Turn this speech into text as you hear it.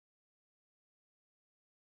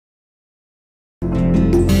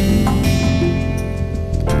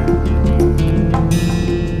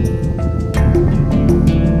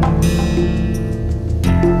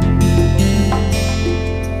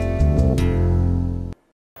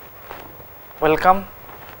Welcome.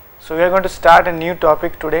 So we are going to start a new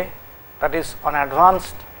topic today, that is on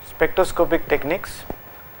advanced spectroscopic techniques.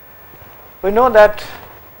 We know that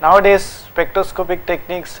nowadays spectroscopic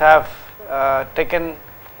techniques have taken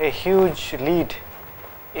a huge lead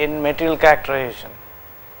in material characterization.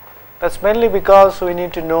 That's mainly because we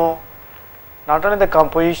need to know not only the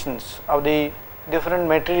compositions of the different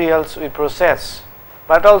materials we process,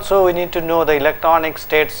 but also we need to know the electronic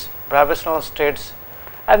states, vibrational states,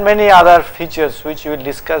 and many other features which we will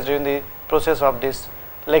discuss during the process of these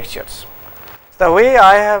lectures. The way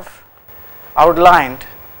I have outlined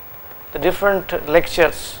the different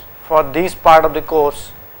lectures for this part of the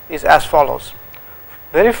course is as follows.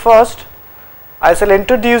 Very first, I shall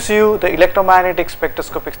introduce you the electromagnetic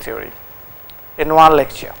spectroscopic theory in one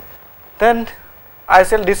lecture. Then I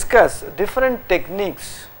shall discuss different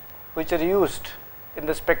techniques which are used in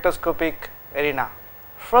the spectroscopic arena.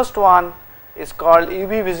 First one is called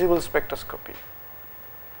UV visible spectroscopy.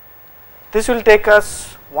 This will take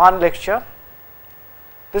us one lecture.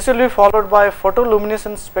 This will be followed by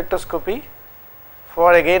photoluminescence spectroscopy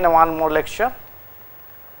for again one more lecture.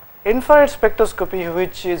 Infrared spectroscopy,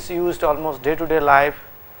 which is used almost day to day life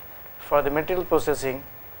for the material processing,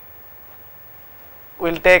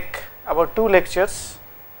 will take about 2 lectures.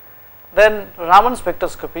 Then Raman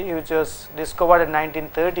spectroscopy, which was discovered in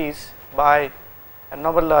 1930s by a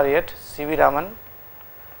Nobel laureate C.V. Raman,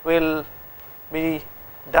 will be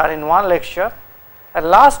done in one lecture. And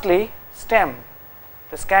lastly, STEM,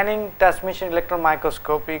 the scanning transmission electron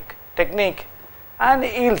microscopic technique, and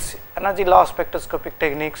ELS, energy loss spectroscopic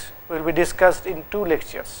techniques, will be discussed in 2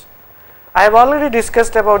 lectures. I have already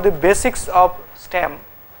discussed about the basics of STEM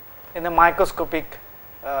in the microscopic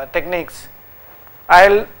techniques. I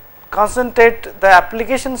will concentrate the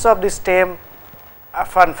applications of the STEM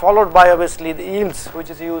and followed by obviously the ELS, which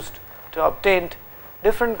is used to obtain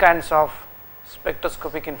different kinds of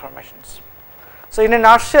spectroscopic informations. So in a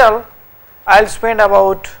nutshell, I will spend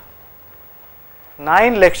about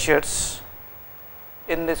 9 lectures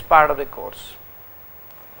in this part of the course.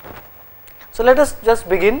 So let us just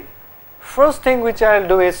begin. First thing which I will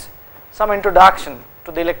do is some introduction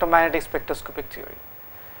to the electromagnetic spectroscopic theory.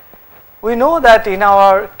 We know that in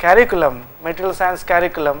our curriculum, material science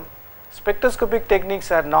curriculum, spectroscopic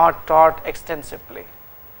techniques are not taught extensively.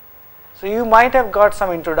 So you might have got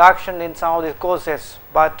some introduction in some of the courses,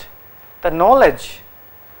 but the knowledge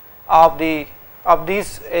of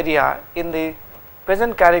this area in the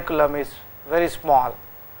present curriculum is very small.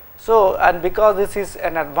 So, and because this is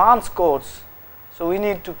an advanced course, so we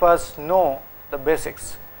need to first know the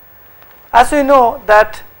basics. As we know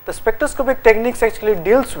that the spectroscopic techniques actually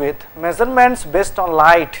deals with measurements based on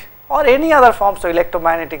light or any other forms of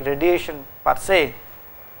electromagnetic radiation per se,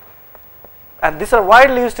 and these are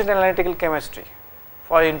widely used in analytical chemistry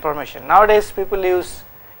for information. Nowadays people use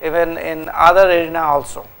even in other arena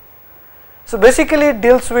also. So basically it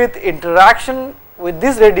deals with interaction with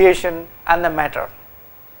this radiation and the matter,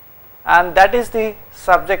 and that is the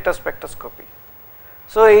subject of spectroscopy.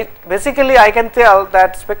 So it basically I can tell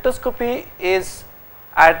that spectroscopy is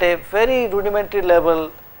at a very rudimentary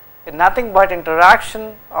level nothing but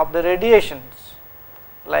interaction of the radiations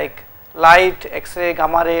like light, X-ray,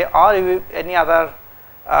 gamma ray, or any other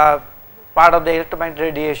part of the electromagnetic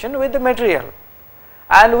radiation with the material,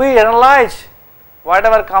 and we analyze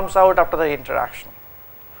whatever comes out after the interaction.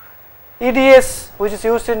 EDS, which is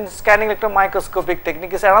used in scanning electron microscopic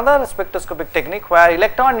technique, is another spectroscopic technique where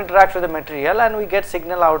electron interacts with the material and we get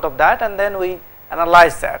signal out of that, and then we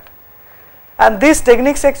analyze that. And these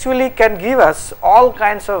techniques actually can give us all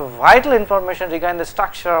kinds of vital information regarding the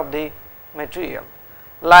structure of the material,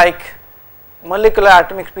 like molecular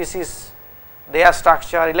atomic species, their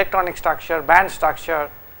structure, electronic structure, band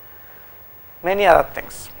structure, many other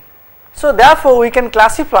things. So therefore we can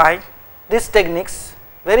classify these techniques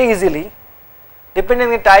very easily depending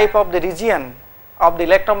on the type of the region of the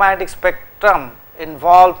electromagnetic spectrum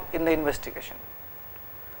involved in the investigation.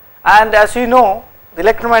 And as you know, the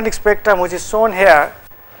electromagnetic spectrum, which is shown here,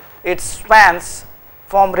 it spans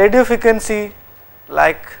from radio frequency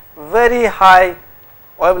like very high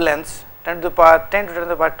wavelengths 10 to the power 10 to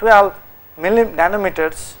the power 12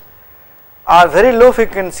 nanometers, or very low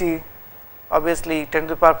frequency, obviously 10 to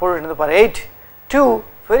the power 4 10 to the power 8, to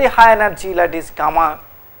very high energy, that is gamma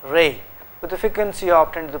ray with a frequency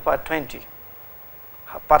of 10 to the power 20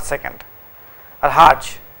 per second or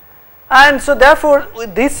hertz. And so therefore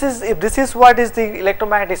this is, if this is what is the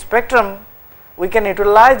electromagnetic spectrum, we can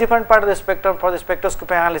utilize different part of the spectrum for the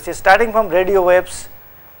spectroscopy analysis, starting from radio waves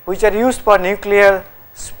which are used for nuclear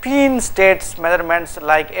spin states measurements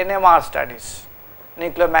like NMR studies,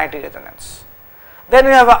 nuclear magnetic resonance. Then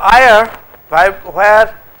we have IR,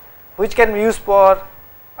 which can be used for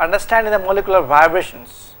understanding the molecular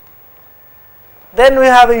vibrations. Then we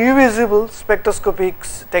have a UV visible spectroscopic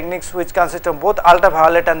techniques, which consist of both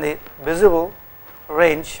ultraviolet and the visible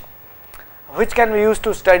range, which can be used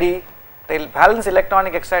to study the valence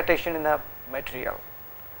electronic excitation in the material.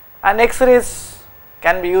 And X-rays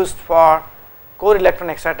can be used for core electron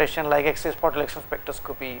excitation, like X-ray spot electron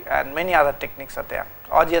spectroscopy, and many other techniques are there,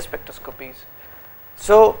 RGS spectroscopies.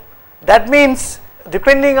 So that means,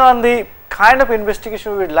 depending on the kind of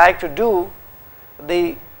investigation we would like to do,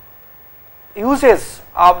 the uses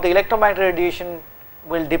of the electromagnetic radiation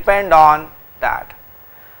will depend on that.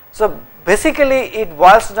 So basically it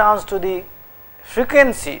boils down to the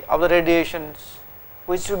frequency of the radiations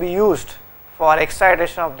which will be used for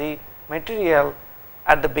excitation of the material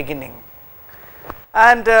at the beginning.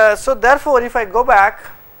 And so therefore if I go back,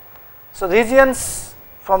 so regions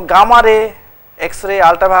from gamma ray, X-ray,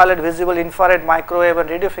 ultraviolet, visible, infrared, microwave and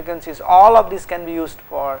radio frequencies, all of these can be used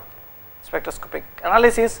for spectroscopic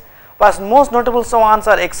analysis, but most notable ones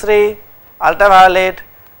are X-ray, ultraviolet,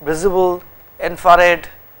 visible, infrared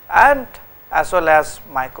and as well as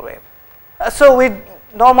microwave. So we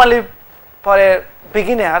normally, for a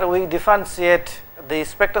beginner, we differentiate the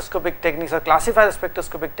spectroscopic techniques or classify the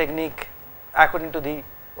spectroscopic technique according to the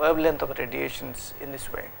wavelength of the radiations in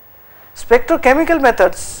this way. Spectrochemical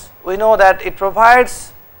methods, we know that it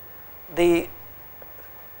provides the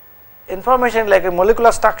information like a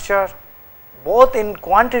molecular structure both in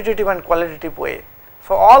quantitative and qualitative way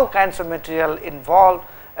for all kinds of material involved,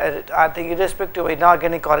 I think irrespective of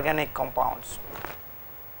inorganic organic compounds.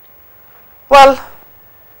 Well,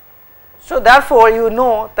 so therefore you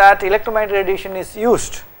know that electromagnetic radiation is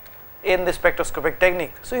used in the spectroscopic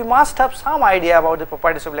technique. So you must have some idea about the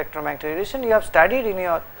properties of electromagnetic radiation. You have studied in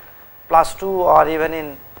your +2 or even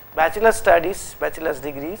in bachelor studies, bachelor's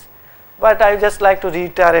degrees, but I just like to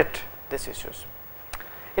reiterate these issues.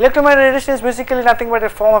 Electromagnetic radiation is basically nothing but a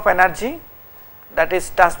form of energy that is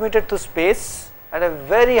transmitted to space at a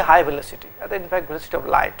very high velocity, at the in fact velocity of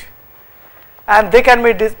light, and they can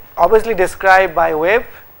be obviously described by wave,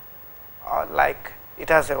 like it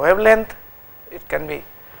has a wavelength, it can be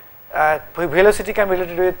velocity can be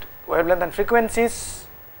related with wavelength and frequencies,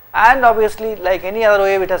 and obviously like any other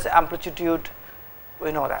wave it has amplitude,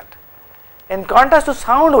 we know that. In contrast to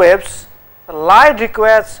sound waves, light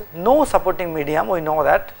requires no supporting medium, we know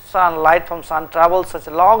that light from sun travels such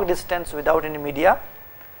a long distance without any media.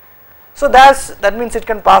 So that means it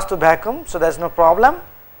can pass through vacuum, so there is no problem.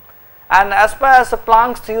 And as far as the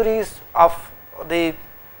Planck's theories of the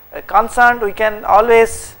concerned, we can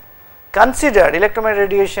always consider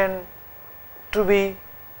electromagnetic radiation to be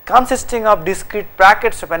consisting of discrete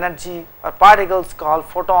brackets of energy or particles called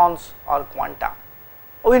photons or quanta.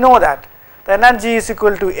 We know that the energy is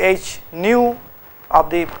equal to h nu of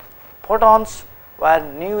the photons, where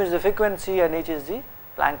nu is the frequency and h is the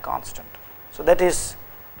Planck constant. So that is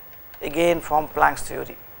again from Planck's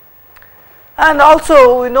theory. And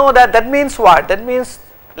also we know that that means what? That means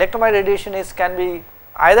electromagnetic radiation can be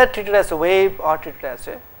either treated as a wave or treated as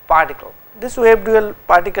a particle. This wave dual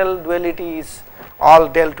particle duality is all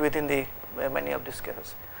dealt with in the many of these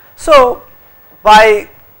cases. So by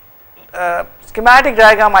schematic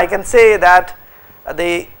diagram I can say that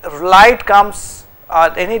the light comes,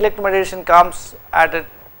 any electromagnetic radiation comes at a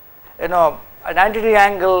a 90-degree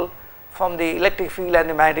angle from the electric field and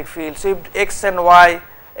the magnetic field. So if x and y,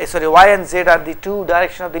 y and z are the two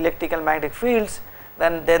directions of the electrical magnetic fields,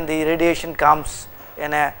 then the radiation comes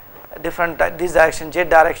in a different this direction, z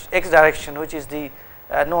direction, x direction, which is the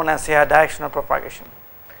known as a direction of propagation.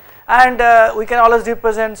 And we can always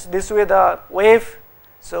represent this way the wave.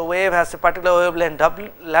 So wave has a particular wavelength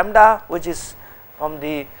w lambda, which is from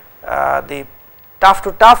the tuff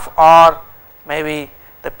to tuff or maybe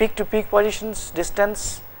the peak to peak positions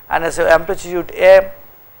distance, and as an amplitude a,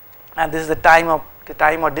 and this is the time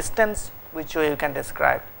or distance which way you can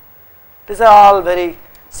describe. These are all very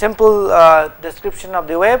simple description of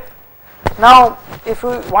the wave. Now if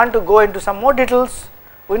we want to go into some more details,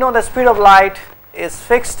 we know the speed of light is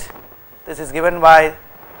fixed. This is given by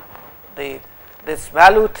this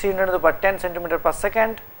value 300 to the power 10 centimeter per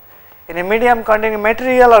second. In a medium containing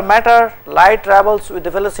material or matter, light travels with the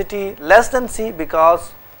velocity less than c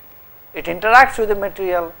because it interacts with the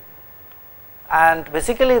material, and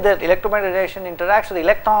basically the electromagnetic radiation interacts with the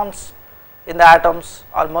electrons in the atoms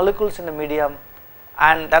or molecules in the medium,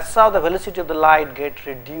 and that is how the velocity of the light gets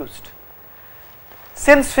reduced.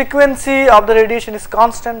 Since frequency of the radiation is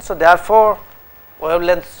constant, so therefore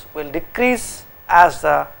wavelengths will decrease as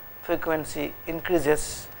the frequency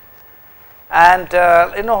increases, and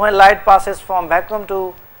when light passes from vacuum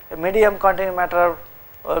to a medium containing matter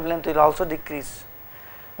wavelength will also decrease.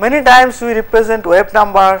 Many times we represent wave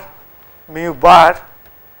number mu bar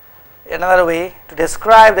another way to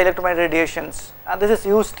describe the electromagnetic radiations, and this is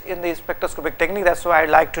used in the spectroscopic technique. That is why I would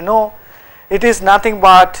like to know it is nothing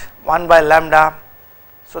but 1 by lambda.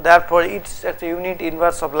 So therefore it is a unit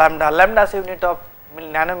inverse of lambda. Lambda is a unit of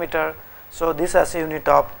nanometer, so this is a unit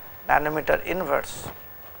of nanometer inverse,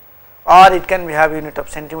 or it can be have unit of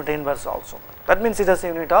centimeter inverse also. That means it is a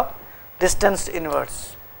unit of distance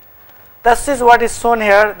inverse. This is what is shown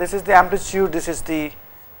here. This is the amplitude, this is the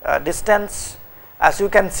distance. As you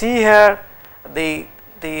can see here, the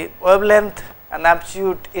wavelength and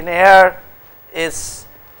amplitude in air is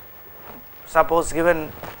suppose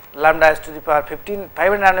given lambda is to the power 500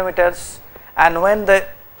 nanometers, and when the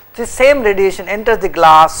same radiation enters the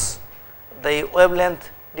glass, the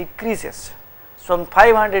wavelength decreases. From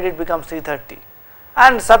 500 it becomes 330,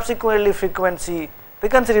 and subsequently frequency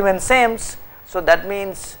remains same. So that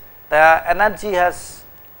means the energy has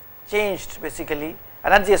changed basically.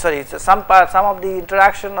 Energy, sorry, some of the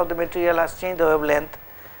interaction of the material has changed the wavelength,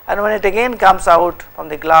 and when it again comes out from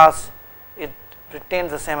the glass, it retains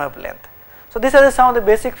the same wavelength. So these are some of the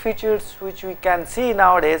basic features which we can see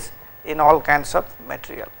nowadays in all kinds of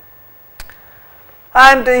material.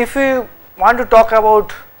 And if we want to talk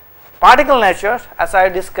about particle nature, as I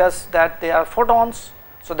discussed that they are photons,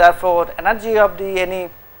 so therefore energy of the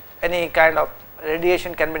any kind of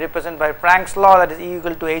radiation can be represented by Planck's law, that is E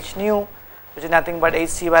equal to h nu, which is nothing but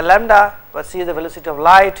hc by lambda, where c is the velocity of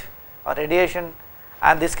light or radiation,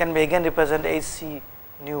 and this can be again represent hc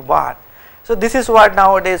nu bar. So this is what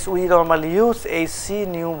nowadays we normally use, hc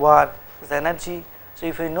nu bar is the energy. So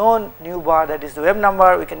if we know nu bar, that is the wave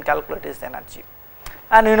number, we can calculate is the energy,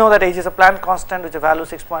 and we know that h is a Planck constant which is a value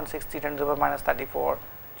 6.63 10 to the power minus 34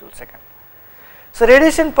 joule second. So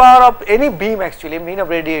radiation power of any beam, actually beam of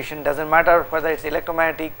radiation, does not matter whether it is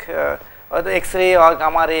electromagnetic or the X-ray or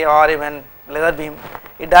gamma ray or even laser beam,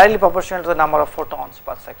 it directly proportional to the number of photons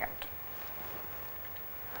per second.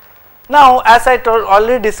 Now as I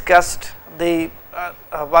already discussed the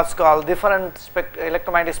what's called different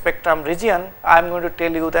electromagnetic spectrum region, I am going to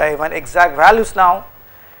tell you the even exact values now.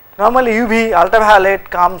 Normally UV ultraviolet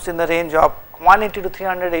comes in the range of 180 to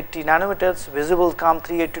 380 nanometers, visible come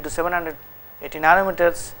 380 to 780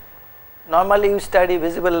 nanometers. Normally you study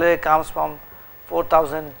visible ray comes from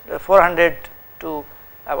 400 to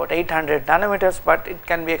about 800 nanometers, but it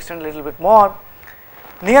can be extended a little bit more.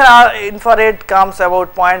 Near infrared comes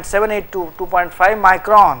about 0.78 to 2.5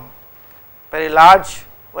 micron, very large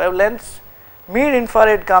wavelengths. Mid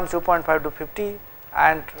infrared comes 2.5 to 50,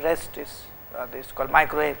 and rest is this called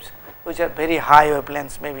microwaves, which are very high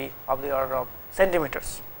wavelengths, maybe of the order of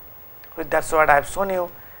centimeters. With that's what I have shown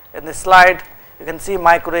you in this slide. You can see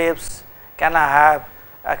microwaves can have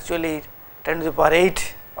actually 10 to the power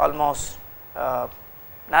 8 almost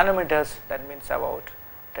nanometers, that means about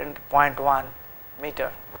 10.1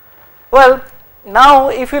 meter. Well, now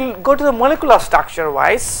if you go to the molecular structure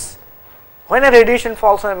wise, when a radiation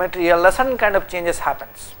falls on a material, a certain kind of changes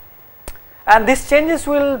happens, and these changes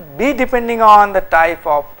will be depending on the type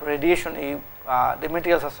of radiation the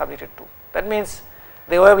materials are subjected to. That means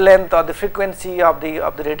the wavelength or the frequency of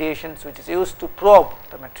the radiations which is used to probe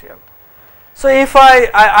the material. So if I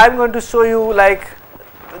am going to show you like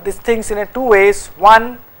these things in two ways.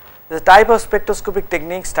 One, the type of spectroscopic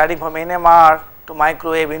technique starting from NMR to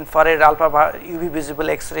microwave, infrared, alpha, UV visible,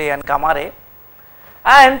 X-ray and gamma ray,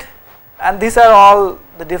 and these are all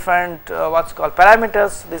the different what's called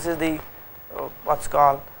parameters. This is the what's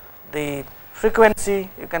called the frequency,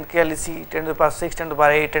 you can clearly see 10 to the power 6, 10 to the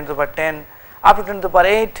power 8, 10 to the power 10, up to 10 to the power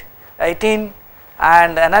 8, 18,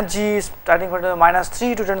 and energy is starting from minus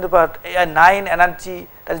 3 to 10 to the power 9 energy,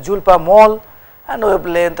 that is joule per mole, and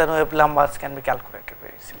wavelength and wave numbers can be calculated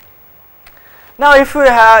very easily. Now if you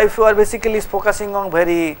are basically focusing on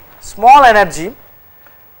very small energy,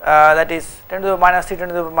 that is 10 to the minus 3, 10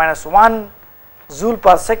 to the minus 1 joule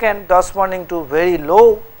per second, corresponding to very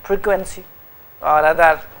low frequency or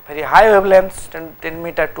rather very high wavelengths, 10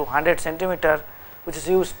 meter to 100 centimeter, which is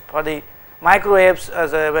used for the microwaves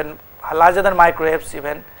as even larger than microwaves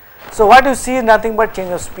even. So what you see is nothing but change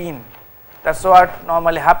of spin. That is what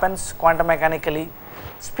normally happens quantum mechanically.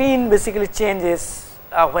 Spin basically changes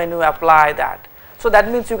when you apply that. So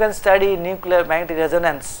that means you can study nuclear magnetic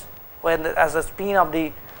resonance when as the spin of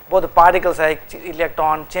the both the particles like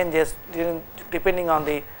electron changes depending on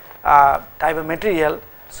the type of material.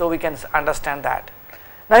 So we can understand that.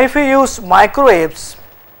 Now if we use microwaves,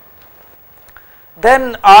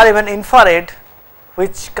 then or even infrared,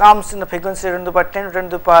 which comes in the frequency 10 to the power 10 to 10 to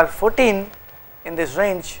the power 14 in this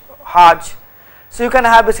range hertz, So you can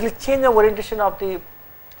have basically change of orientation of the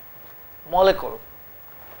molecule.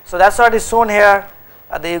 So that's what is shown here.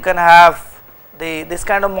 You can have this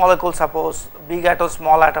kind of molecule, suppose big atom,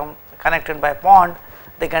 small atom connected by bond,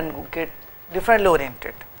 they can get differently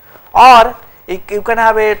oriented, or you can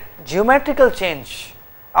have a geometrical change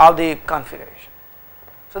of the configuration.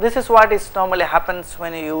 So this is what is normally happens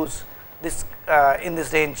when you use this in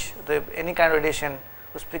this range, any kind of radiation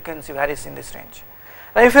whose frequency varies in this range.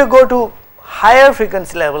 Now if you go to higher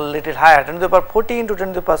frequency level, little higher, 10 to the power 14 to 10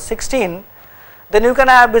 to the power 16, then you can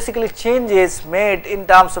have basically changes made in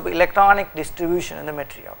terms of electronic distribution in the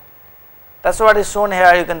material. That is what is shown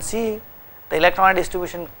here. You can see the electronic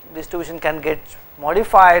distribution can get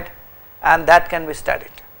modified, and that can be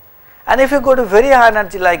studied. And if you go to very high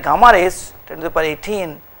energy like gamma rays, 10 to the power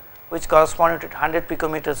 18, which correspond to 100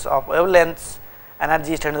 picometers of wavelengths,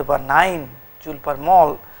 energy is 10 to the power 9 joule per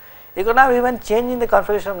mole, you can have even change in the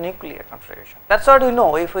configuration of nuclear configuration. That is what we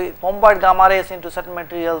know. If we bombard gamma rays into certain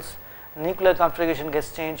materials, nuclear configuration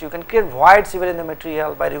gets changed. You can create voids even in the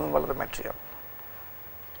material by removal of the material.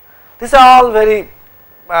 These are all very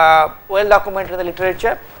well documented in the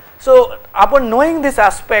literature. So upon knowing these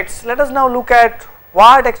aspects, let us now look at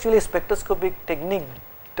what actually spectroscopic technique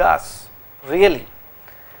does really.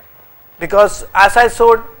 Because as I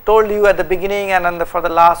told you at the beginning and for the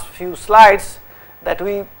last few slides, that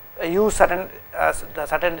we use certain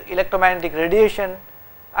electromagnetic radiation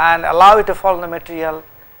and allow it to fall in the material,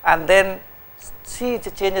 and then see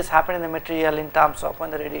the changes happen in the material in terms of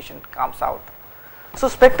when the radiation comes out. So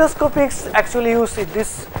spectroscopics actually use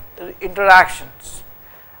these interactions.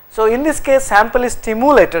 So in this case, sample is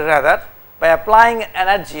stimulated rather by applying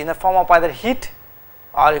energy in the form of either heat,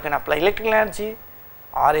 or you can apply electrical energy,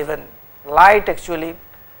 or even light actually,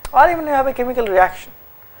 or even you have a chemical reaction.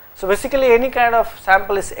 So basically any kind of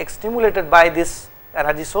sample is stimulated by these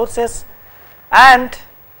energy sources, and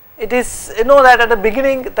it is, you know, that at the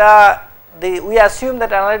beginning we assume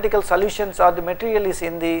that analytical solutions or the material is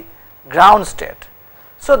in the ground state.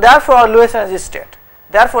 So therefore lowest energy state.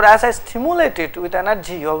 Therefore as I stimulate it with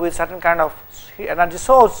energy or with certain kind of energy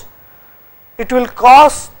source, it will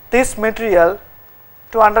cause this material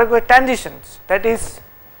to undergo transitions. That is,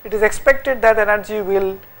 it is expected that energy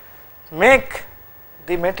will make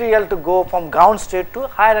the material to go from ground state to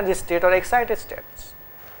higher energy state or excited states.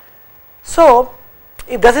 So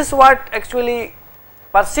if this is what actually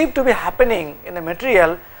perceived to be happening in the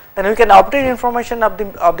material, then we can obtain information of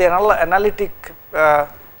the analytic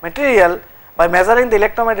material by measuring the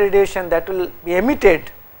electromagnetic radiation that will be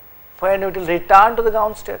emitted when it will return to the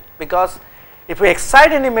ground state. Because if we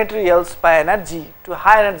excite any materials by energy to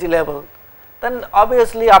high energy level, then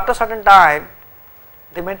obviously after certain time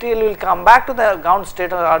the material will come back to the ground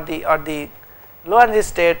state or the low energy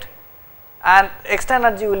state, and extra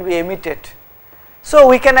energy will be emitted. So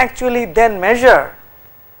we can actually then measure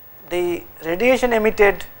the radiation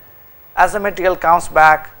emitted as the material comes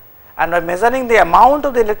back, and by measuring the amount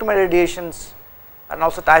of the electromagnetic radiations and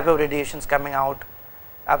also type of radiations coming out,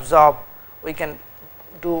 absorb, we can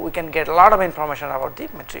get a lot of information about the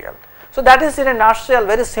material. So that is in a nutshell,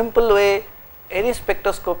 very simple way any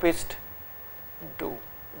spectroscopist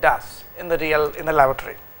does in the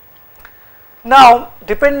laboratory. Now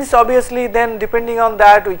depends, obviously then depending on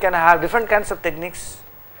that we can have different kinds of techniques.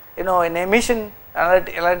 You know, in emission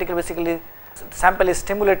analytical, basically the sample is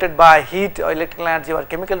stimulated by heat or electrical energy or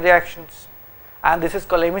chemical reactions, and this is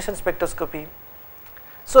called emission spectroscopy.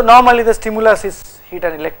 So normally the stimulus is heat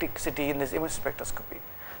and electricity in this emission spectroscopy.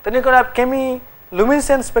 Then you can have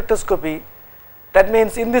chemiluminescence spectroscopy. That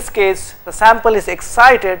means in this case the sample is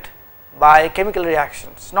excited by chemical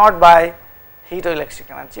reactions, not by heat or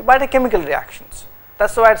electrical energy, but by chemical reactions.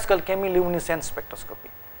 That is why it is called chemiluminescence spectroscopy.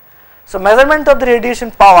 So measurement of the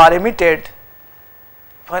radiation power emitted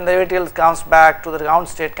when the material comes back to the ground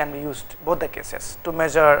state can be used, both the cases, to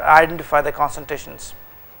measure, identify the concentrations.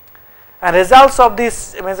 And results of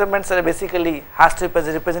these measurements are basically has to be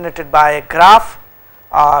represented by a graph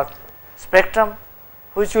or spectrum,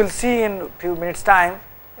 which we will see in few minutes time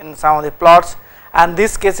in some of the plots. And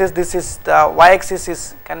these cases, this is the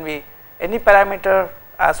y-axis can be any parameter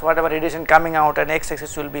as whatever radiation coming out, and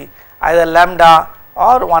x-axis will be either lambda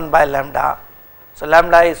or 1 by lambda. So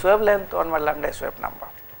lambda is wavelength, 1 by lambda is wave number.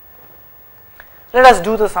 Let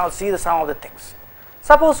us see the sum of the things.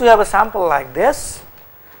 Suppose we have a sample like this,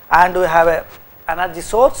 and we have a energy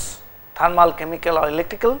source, thermal, chemical or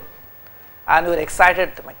electrical, and we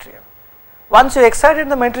excited the material. Once you excited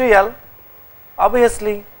the material,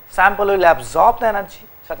 obviously sample will absorb the energy,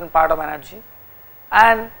 certain part of energy,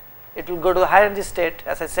 and it will go to the high energy state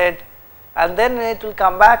as I said, and then it will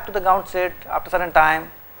come back to the ground state after certain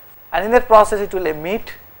time, and in that process it will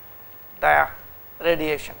emit the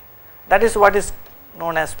radiation. That is what is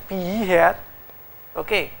known as PE here.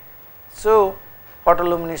 Okay. So,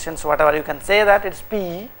 photoluminescence, whatever you can say, that it is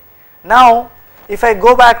PE. Now, if I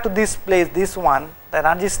go back to this place, this one, the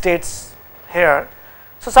energy states here.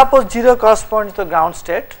 So, suppose 0 corresponds to the ground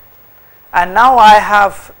state, and now I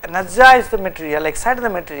have energized the material, excited the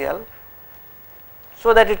material,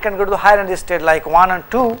 so that it can go to the higher energy state like 1 and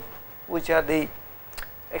 2, which are the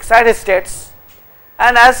excited states,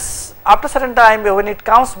 and as after certain time when it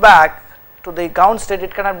comes back to the ground state,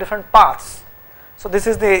 it can have different paths. So, this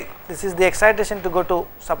is the excitation to go to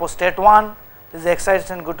suppose state 1, this is the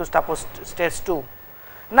excitation go to suppose state 2.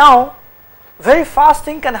 Now, very fast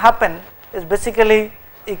thing can happen is basically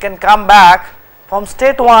it can come back from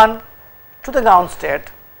state 1 to the ground state,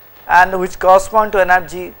 and which correspond to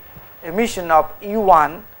energy emission of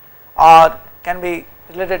E1, or can be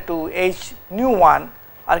related to H nu 1,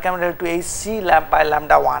 or can be related to Hc by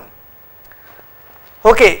lambda 1.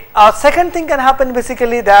 Okay, second thing can happen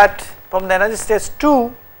basically that from the energy stage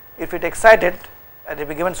 2, if it excited, it will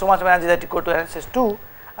be given so much of energy that it go to energy stage 2,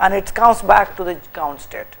 and it comes back to the ground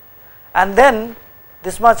state, and then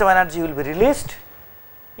this much of energy will be released,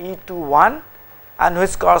 E21, and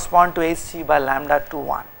which correspond to Hc by lambda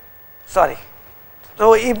 21. Sorry.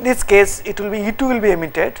 So, in this case it will be E2 will be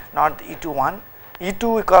emitted, not E21,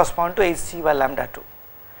 E2 will correspond to Hc by lambda 2.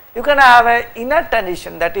 You can have an inner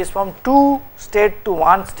transition, that is from 2 state to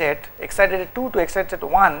 1 state, excited 2 to excited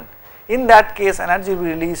 1. In that case energy will be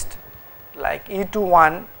released like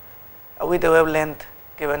E21 with a wavelength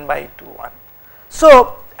given by E21.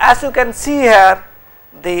 So, as you can see here,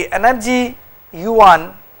 the energy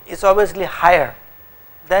U1 is obviously higher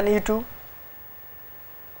than E2.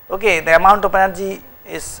 Okay, the amount of energy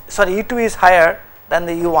is, sorry, E2 is higher than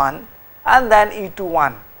the U1 and then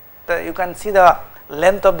E21. You can see the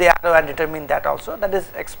length of the arrow and determine that also, that is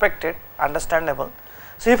expected, understandable.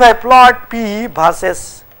 So, if I plot P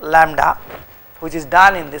versus lambda, which is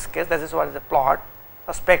done in this case, that is what is the plot,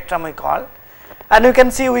 a spectrum we call, and you can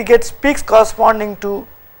see we get peaks corresponding to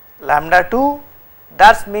lambda 2,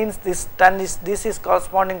 that means this is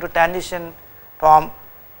corresponding to transition from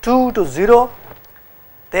 2 to 0,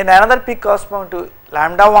 then another peak corresponding to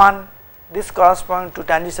lambda 1, this corresponding to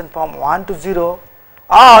transition from 1 to 0,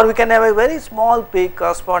 or we can have a very small peak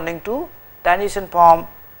corresponding to transition from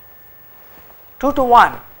 2 to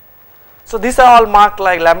 1. So, these are all marked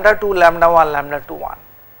like lambda 2, lambda 1, lambda 2, 1.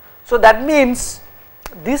 So, that means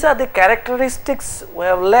these are the characteristics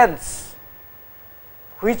wavelengths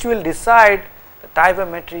which will decide the type of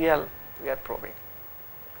material we are probing.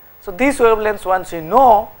 So, these wavelengths once we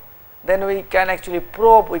know, then we can actually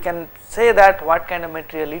probe, we can say that what kind of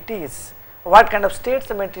material it is, what kind of states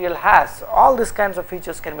the material has, all these kinds of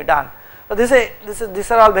features can be done. So,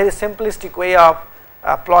 these are all very simplistic way of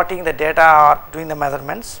plotting the data or doing the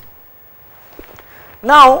measurements.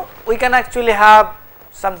 Now, we can actually have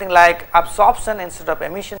something like absorption instead of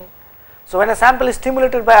emission. So, when a sample is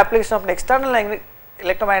stimulated by application of an external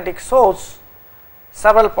electromagnetic source,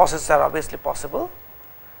 several processes are obviously possible,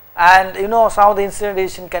 and you know some of the incident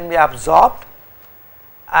radiation can be absorbed,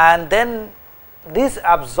 and then this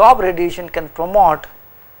absorbed radiation can promote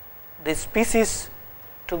the species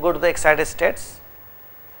to go to the excited states.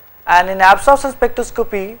 And in absorption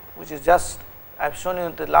spectroscopy, which is just I have shown you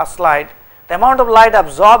in the last slide, the amount of light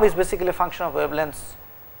absorbed is basically a function of wavelengths,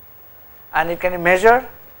 and it can be measured,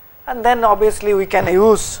 and then obviously we can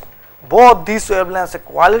use both these wavelengths,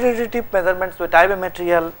 qualitative measurements with type of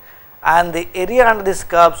material, and the area under these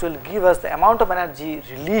curves will give us the amount of energy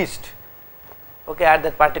released, okay, at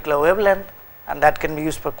that particular wavelength, and that can be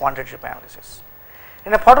used for quantitative analysis.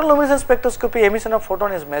 In a photoluminescence spectroscopy, emission of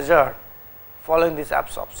photon is measured following this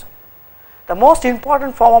absorption. The most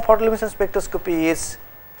important form of photoluminescence spectroscopy is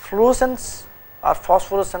fluorescence or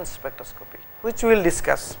phosphorescence spectroscopy, which we will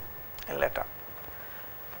discuss in later.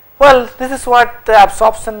 Well, this is what the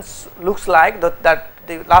absorption looks like, that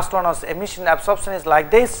the last one was emission. Absorption is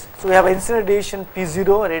like this. So, we have incident radiation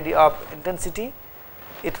P0 of intensity,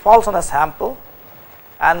 it falls on a sample,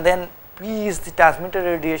 and then P is the transmitted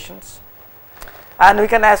radiations, and we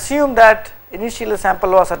can assume that initially the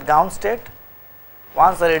sample was at ground state.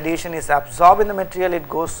 Once the radiation is absorbed in the material, it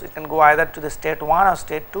can go either to the state 1 or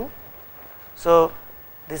state 2. So,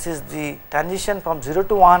 this is the transition from 0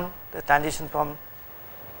 to 1, the transition from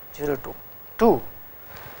 0 to 2,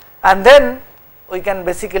 and then we can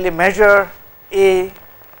basically measure A,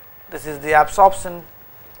 this is the absorption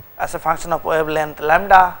as a function of wavelength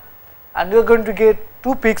lambda, and we are going to get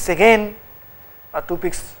 2 peaks again, or 2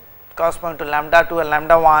 peaks corresponding to lambda 2 and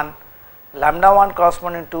lambda 1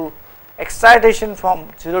 corresponding to excitation from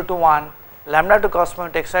 0 to 1, lambda 2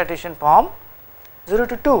 corresponding to excitation from 0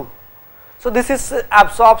 to 2. So, this is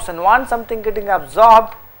absorption. Once something getting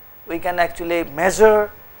absorbed, we can actually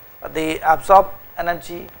measure the absorbed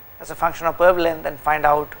energy as a function of wavelength and find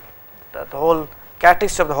out the whole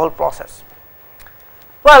characteristics of the whole process.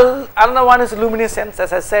 Well, another one is luminescence,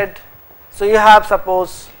 as I said. So, you have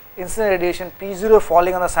suppose incident radiation P0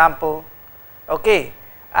 falling on the sample, okay,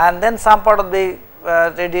 and then some part of the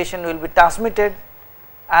radiation will be transmitted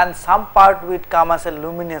and some part will come as a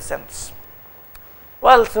luminescence.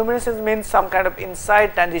 Well, luminescence means some kind of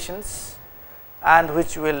inside transitions, and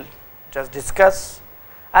which we will just discuss,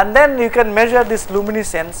 and then you can measure this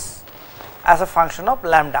luminescence as a function of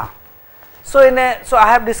lambda. So, I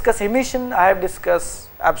have discussed emission, I have discussed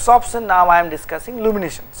absorption, now I am discussing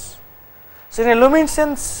luminescence. So, in a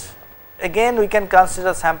luminescence, again we can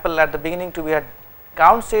consider sample at the beginning to be at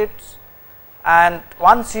ground states, and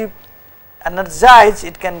once you energize,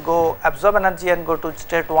 it can go absorb energy and go to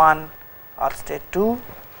state 1 or state 2,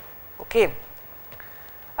 okay.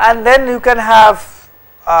 And then you can have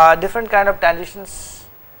different kind of transitions.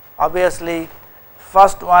 Obviously,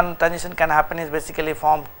 first one transition can happen is basically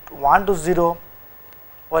from 1 to 0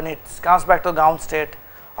 when it comes back to ground state,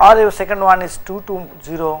 or your second one is 2 to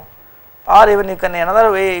 0, or even you can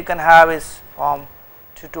another way you can have is from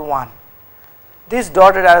 2 to 1. This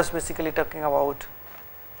dotted arrow is basically talking about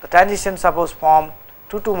the transition, suppose from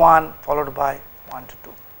 2 to 1 followed by 1 to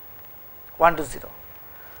 2, 1 to 0.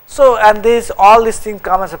 So, and all these things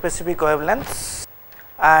come as a specific wavelengths,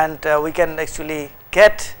 and we can actually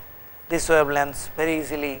get this wavelengths very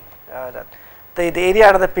easily. The area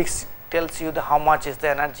under the peaks tells you how much is the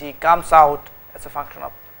energy comes out as a function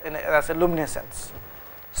of as a luminescence.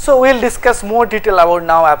 So, we will discuss more detail about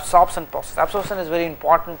now absorption process. Absorption is very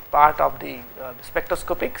important part of the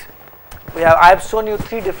spectroscopics. I have shown you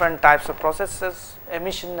 3 different types of processes: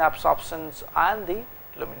 emission, absorptions, and the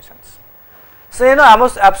luminescence. So,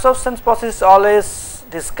 absorption process is always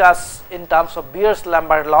discussed in terms of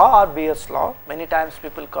Beer's-Lambert law or Beer's law. Many times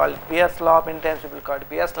people call it Beer's law, many times people call it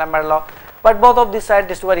Beer's-Lambert law, but both of these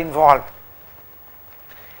scientists were involved.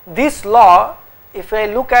 This law, if I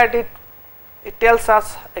look at it, it tells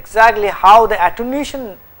us exactly how the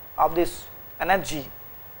attenuation of this energy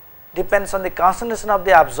depends on the concentration of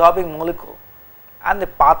the absorbing molecule and the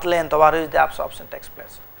path length over which the absorption takes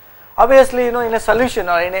place. Obviously, in a solution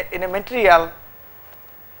or in a material,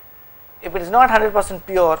 if it is not 100%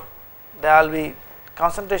 pure, there will be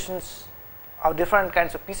concentrations of different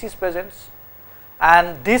kinds of species presence,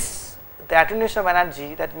 and the attenuation of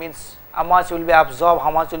energy, that means how much will be absorbed,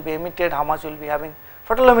 how much will be emitted, how much will be having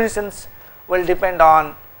photoluminescence, will depend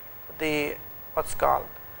on the what's called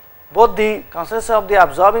both the concentration of the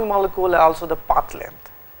absorbing molecule and also the path length.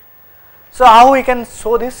 So, how we can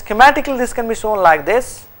show this? Schematically, this can be shown like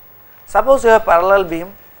this. Suppose you have parallel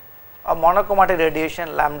beam of monochromatic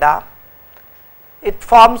radiation lambda, it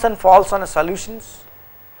forms and falls on a solutions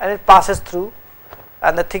and it passes through,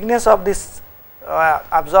 and the thickness of this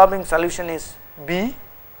absorbing solution is B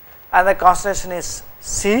and the concentration is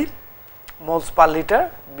C moles per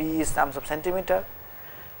liter, B is terms of centimeter.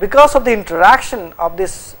 Because of the interaction of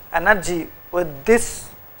this energy with these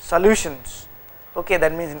solutions, okay,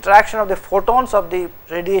 that means interaction of the photons of the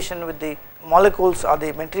radiation with the molecules or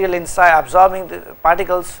the material inside absorbing the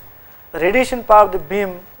particles, the radiation power of the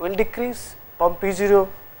beam will decrease from P0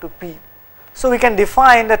 to P. So, we can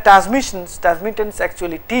define the transmittance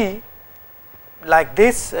actually T like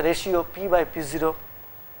this ratio P by P0,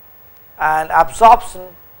 and absorption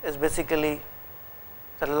is basically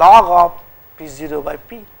the log of P0 by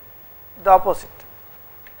P, the opposite.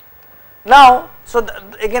 Now, so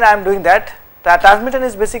again I am doing that. The transmittance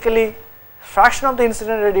is basically fraction of the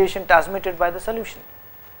incident radiation transmitted by the solution,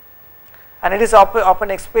 and it is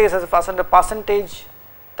often expressed as a percentage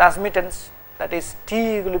transmittance, that is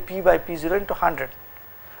T equal to P by P0 into 100,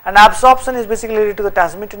 and absorption is basically related to the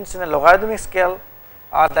transmittance in a logarithmic scale,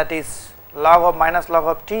 or that is log of minus log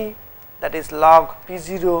of T, that is log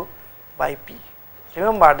P0 by P.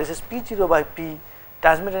 Remember, this is P0 by P,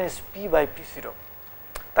 transmittance is P by P0,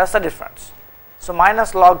 that is the difference. So,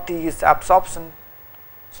 minus log T is absorption.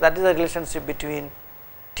 So, that is the relationship between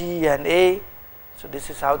T and A. So, this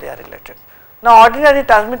is how they are related. Now, ordinary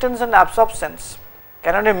transmittance and absorptions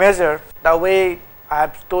cannot be measured the way I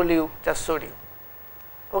have told you, just showed you.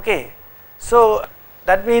 Okay. So,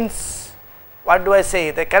 that means, what do I say?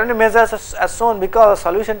 They cannot be measured as shown, because a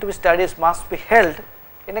solution to be studied must be held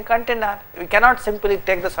in a container. We cannot simply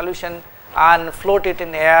take the solution and float it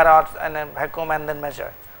in air or in a vacuum and then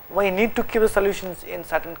measure. We need to keep the solutions in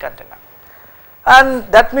certain container,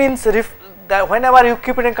 and that means that whenever you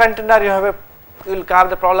keep it in container, you will have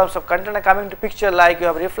the problems of container coming to picture, like you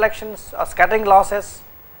have reflections or scattering losses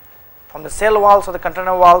from the cell walls or the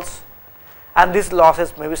container walls, and these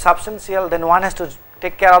losses may be substantial. Then one has to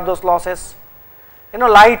take care of those losses.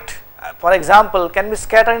 Light, for example, can be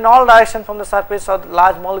scattered in all directions from the surface of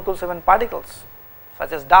large molecules, even particles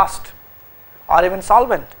such as dust or even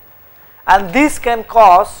solvent, and this can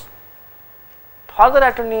cause further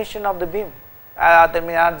attenuation of the beam, there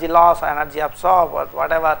may energy loss or energy absorbed or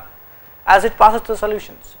whatever as it passes through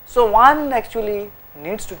solutions. So one actually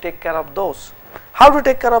needs to take care of those. How to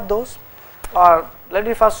take care of those? Or let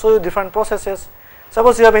me first show you different processes.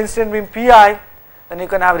 Suppose you have incident beam Pi, then you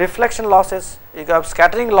can have reflection losses, you can have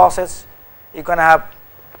scattering losses, you can have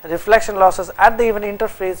reflection losses at the even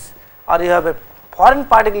interface, or you have a foreign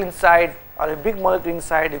particle inside or a big molecule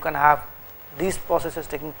inside, you can have these processes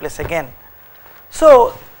taking place again.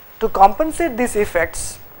 So to compensate these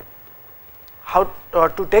effects, how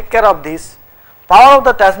to take care of this, power of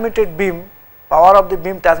the transmitted beam, power of the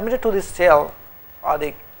beam transmitted to this cell or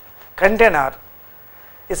the container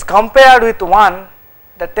is compared with one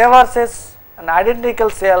that traverses an identical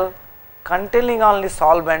cell containing only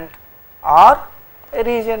solvent or a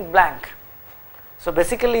reagent blank. So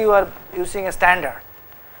basically you are using a standard.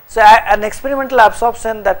 So an experimental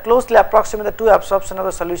absorption that closely approximates the two absorption of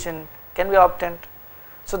the solution can be obtained.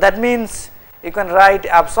 So that means you can write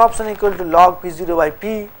absorption equal to log P0 by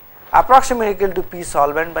P, approximate equal to P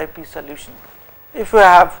solvent by P solution, if you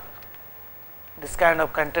have this kind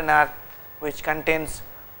of container which contains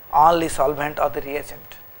only solvent or the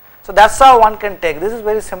reagent. So that is how one can take. This is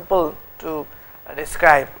very simple to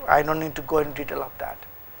describe, I do not need to go in detail of that.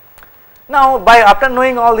 Now after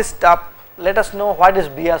knowing all this stuff, let us know what is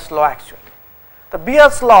Beer's law actually. The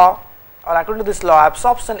Beer's law, or according to this law,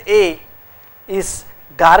 absorption A is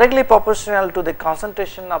directly proportional to the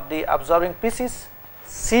concentration of the absorbing species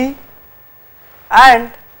C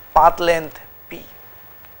and path length P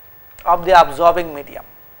of the absorbing medium.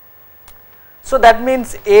 So that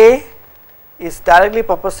means A is directly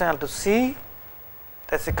proportional to C,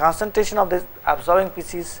 that is the concentration of the absorbing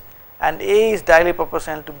species, and A is directly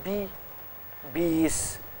proportional to B. B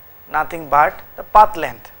is nothing but the path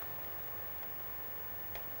length.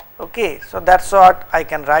 Okay, so that is what I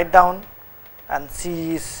can write down, and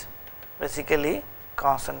C is basically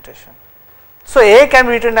concentration. So A can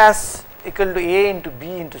be written as equal to A into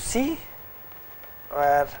B into C,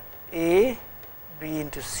 where A, B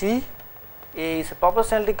into C, A is a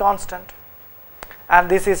proportionality constant, and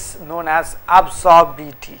this is known as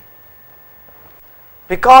absorbability.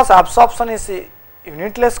 Because absorption is a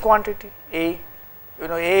unitless quantity, A,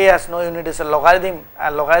 A has no unit, is a logarithm,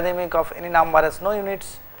 and logarithmic of any number has no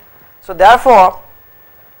units. So therefore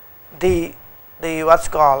the what's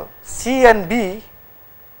called C and B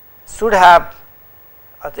should have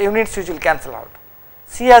the units which will cancel out.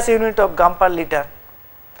 C has a unit of gram per liter,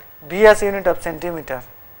 B has a unit of centimeter.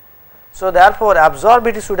 So therefore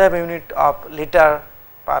absorbability should have a unit of liter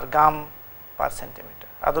per gram per centimeter,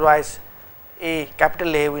 otherwise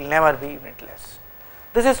capital A will never be unitless.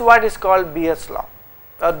 This is what is called Beer's law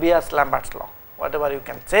or Beer-Lambert's law, whatever you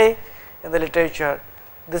can say in the literature.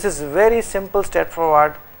 This is very simple,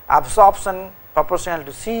 straightforward. Absorption proportional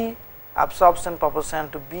to C, absorption proportional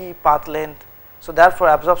to B, path length. So therefore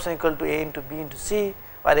absorption equal to A into B into C,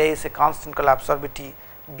 where A is a constant called absorbability,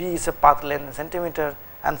 B is a path length in centimeter,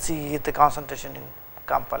 and C is the concentration in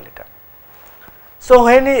gram per liter. So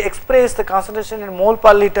when we express the concentration in mole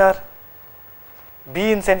per liter,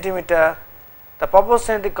 B in centimeter, the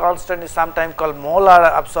proportionality constant is sometimes called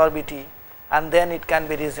molar absorbability, and then it can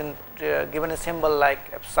be given a symbol like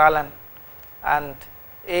epsilon, and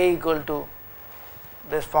A equal to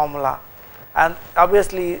this formula, and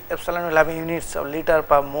obviously epsilon will have units of liter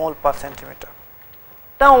per mole per centimeter.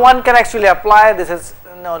 Now one can actually apply this is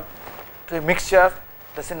to a mixture.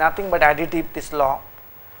 This is nothing but additive, this law.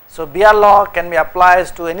 So Beer law can be applied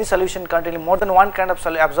to any solution containing more than one kind of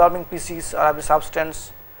absorbing species or a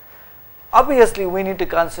substance. Obviously we need to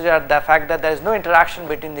consider the fact that there is no interaction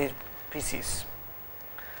between these species.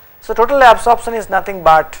 So total absorption is nothing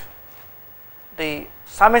but the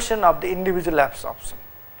summation of the individual absorption.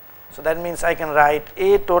 So that means I can write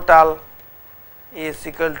A total is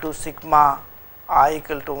equal to sigma I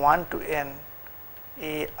equal to 1 to n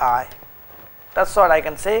AI. That is what I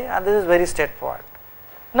can say, and this is very straightforward.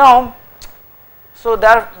 Now, so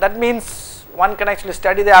that means one can actually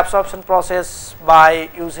study the absorption process by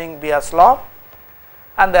using Beer's law,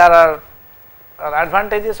 and there are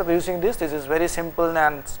advantages of using this. This is very simple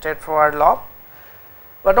and straightforward law,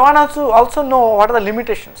 but one has to also know what are the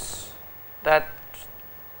limitations, that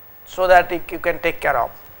so that you can take care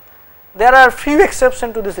of. there are few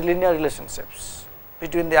exceptions to these linear relationships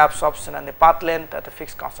between the absorption and the path length at a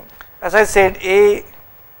fixed constant. As I said, A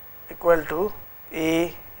equal to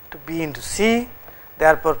A to B into C,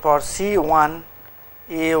 therefore for C1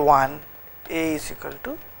 A1 A is equal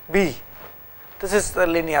to B. This is the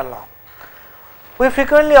linear law. We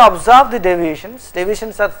frequently observe the deviations.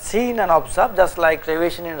 Deviations are seen and observed, just like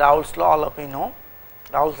deviation in Raoult's law, all of you know.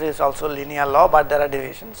 Raoult's is also linear law, but there are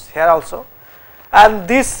deviations here also. And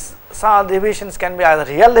these deviations can be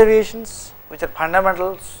either real deviations, which are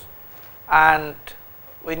fundamentals, and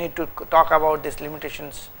we need to talk about these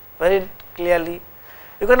limitations very clearly.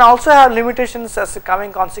 You can also have limitations as a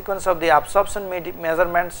coming consequence of the absorption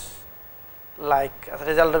measurements, like as a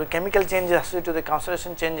result of chemical changes associated to the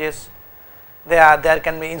concentration changes. There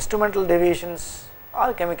can be instrumental deviations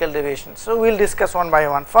or chemical deviations. So, we will discuss one by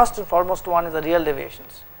one. First and foremost one is the real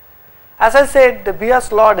deviations. As I said, the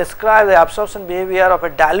Beer's law describes the absorption behavior of a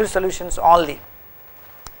dilute solutions only,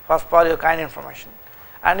 first for your kind information,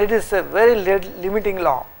 and it is a very limiting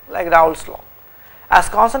law like Raoult's law. As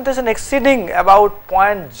concentration exceeding about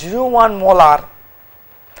 0.01 molar,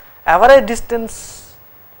 average distance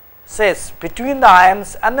says between the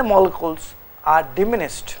ions and the molecules are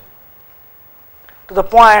diminished to the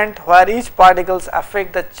point where each particles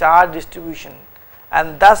affect the charge distribution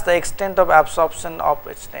and thus the extent of absorption of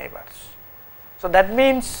its neighbors. So, that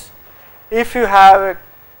means if you have a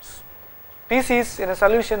species in a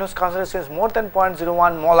solution whose concentration is more than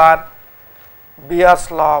 0.01 molar, Beer's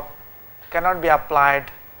law cannot be applied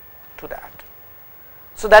to that.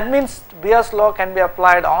 So, that means Beer's law can be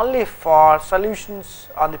applied only for solutions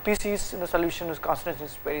or the species in the solution whose concentration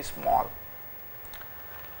is very small.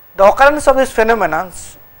 The occurrence of this phenomenon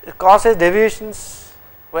causes deviations.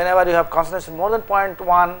 Whenever you have concentration more than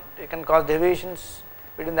 0.1, you can cause deviations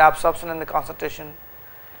between the absorption and the concentration,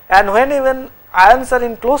 and when even ions are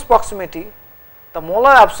in close proximity, the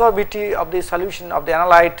molar absorbability of the solution of the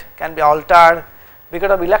analyte can be altered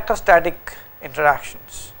because of electrostatic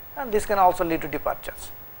interactions, and this can also lead to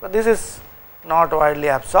departures, but this is not widely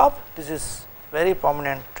absorbed. This is very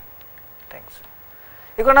prominent things.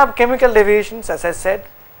 You can have chemical deviations, as I said.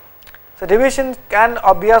 So, deviation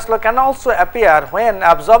of Beer's law can also appear when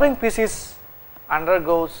absorbing species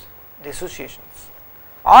undergoes dissociations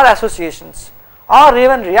or associations or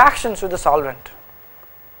even reactions with the solvent.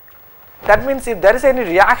 That means if there is any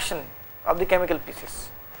reaction of the chemical species,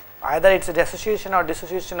 either it is a dissociation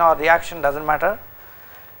or reaction, does not matter,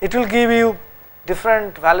 it will give you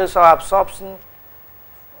different values of absorption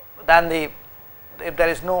than if there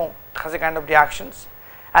is no such a kind of reactions.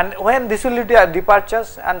 And when this will lead to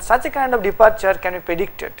departures, and such a kind of departure can be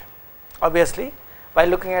predicted obviously by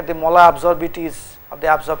looking at the molar absorbabilities of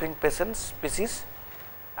the absorbing species,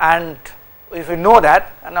 and if we know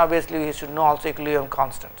that, and obviously we should know also equilibrium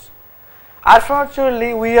constants.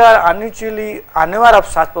 Unfortunately, we are unusually unaware of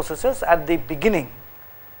such processes at the beginning.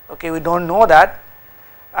 Okay, we do not know that,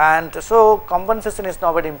 and so compensation is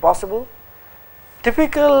now very impossible.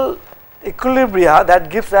 Typical equilibria that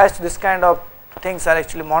gives rise to this kind of things are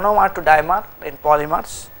actually monomer to dimer in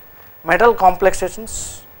polymers, metal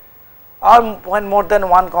complexations, or when more than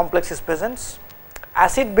one complex is present,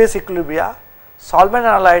 acid base equilibria, solvent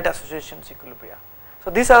analyte associations equilibria. So,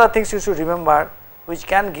 these are the things you should remember which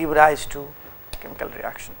can give rise to chemical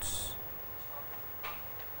reactions.